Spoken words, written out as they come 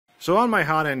So on my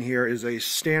hot end here is a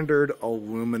standard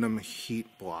aluminum heat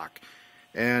block.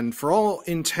 And for all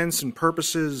intents and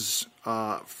purposes,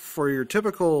 for your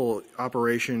typical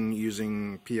operation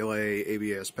using PLA,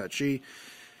 ABS, PETG,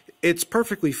 it's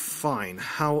perfectly fine.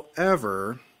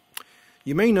 However,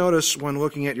 you may notice when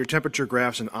looking at your temperature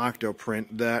graphs in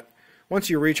Octoprint that once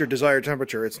you reach your desired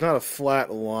temperature, it's not a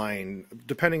flat line.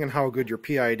 Depending on how good your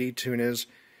PID tune is,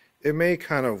 it may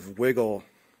kind of wiggle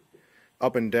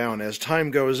up and down as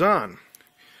time goes on.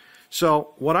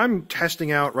 So what I'm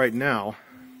testing out right now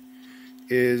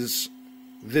is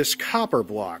this copper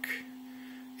block.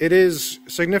 It is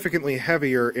significantly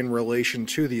heavier in relation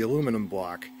to the aluminum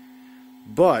block,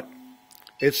 but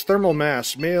its thermal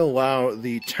mass may allow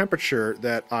the temperature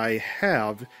that I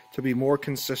have to be more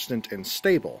consistent and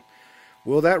stable.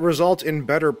 Will that result in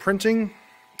better printing?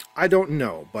 I don't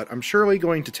know, but I'm surely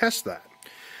going to test that.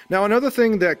 Now, another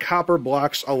thing that copper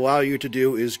blocks allow you to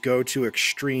do is go to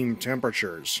extreme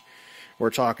temperatures. We're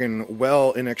talking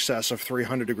well in excess of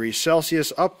 300 degrees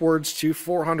Celsius upwards to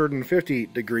 450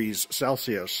 degrees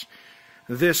Celsius.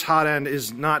 This hot end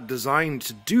is not designed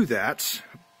to do that,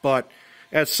 but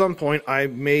at some point I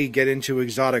may get into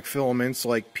exotic filaments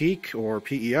like PEEK or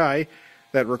PEI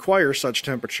that require such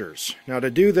temperatures. Now,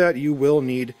 to do that, you will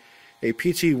need a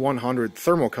PT100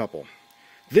 thermocouple.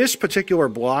 This particular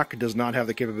block does not have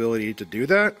the capability to do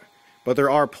that, but there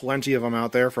are plenty of them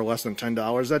out there for less than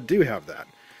 $10 that do have that.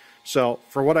 So,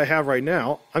 for what I have right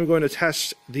now, I'm going to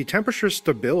test the temperature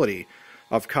stability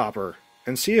of copper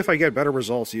and see if I get better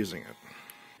results using it.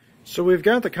 So we've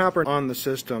got the copper on the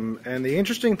system, and the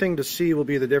interesting thing to see will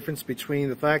be the difference between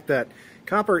the fact that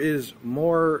copper is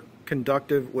more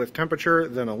conductive with temperature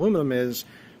than aluminum is,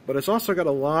 but it's also got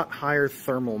a lot higher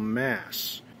thermal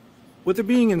mass. With it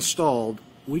being installed,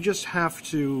 we just have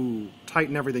to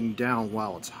tighten everything down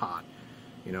while it's hot.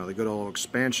 You know, the good old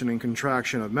expansion and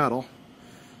contraction of metal.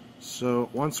 So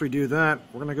once we do that,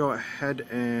 we're going to go ahead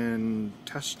and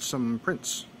test some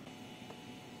prints.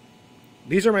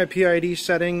 These are my PID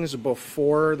settings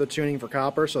before the tuning for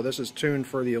copper, so this is tuned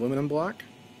for the aluminum block.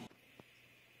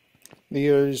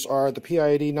 These are the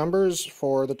PID numbers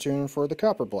for the tune for the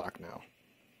copper block now.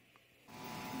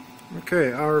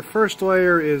 Okay, our first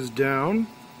layer is down.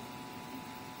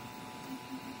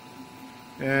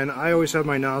 And I always have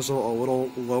my nozzle a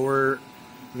little lower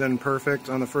than perfect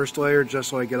on the first layer, just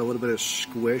so I get a little bit of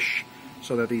squish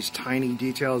so that these tiny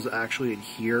details actually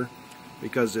adhere,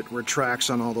 because it retracts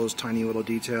on all those tiny little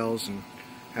details and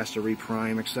has to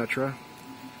reprime, etc.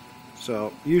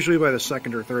 So usually by the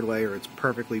second or third layer it's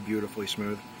perfectly beautifully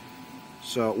smooth.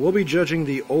 So we'll be judging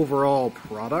the overall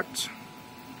product.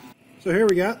 So here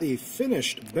we got the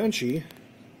finished benchy.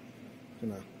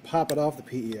 Gonna pop it off the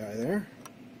PEI there.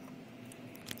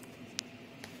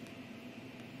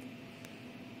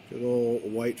 Good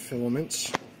old white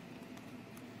filaments.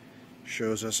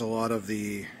 Shows us a lot of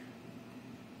the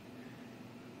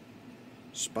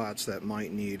spots that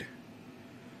might need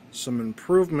some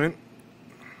improvement.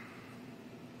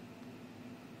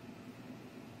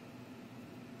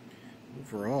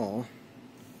 Overall,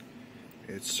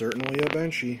 it's certainly a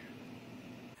benchy.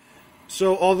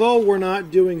 So although we're not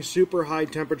doing super high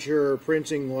temperature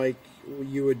printing like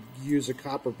you would use a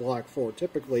copper block for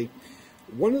typically,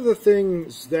 one of the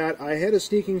things that I had a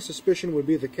sneaking suspicion would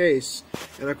be the case,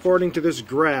 and according to this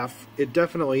graph, it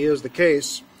definitely is the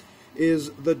case,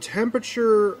 is the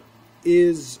temperature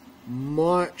is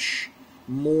much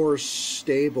more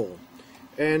stable.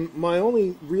 And my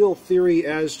only real theory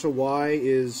as to why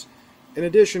is, in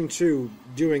addition to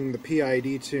doing the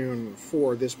PID tune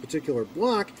for this particular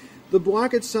block, the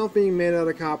block itself being made out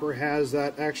of copper has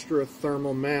that extra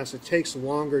thermal mass. It takes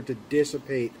longer to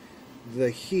dissipate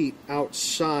the heat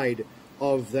outside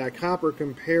of that copper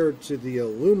compared to the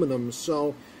aluminum.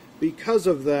 So because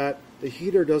of that, the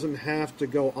heater doesn't have to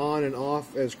go on and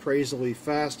off as crazily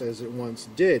fast as it once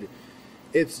did.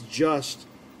 It's just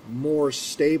more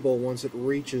stable once it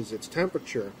reaches its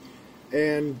temperature.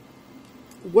 And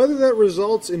whether that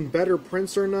results in better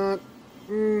prints or not,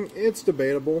 it's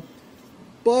debatable.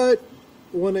 But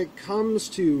when it comes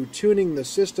to tuning the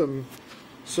system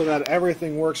so that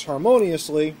everything works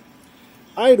harmoniously,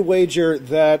 I'd wager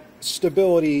that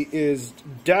stability is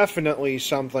definitely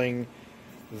something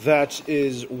that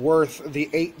is worth the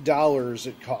 $8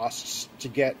 it costs to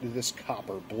get this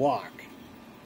copper block.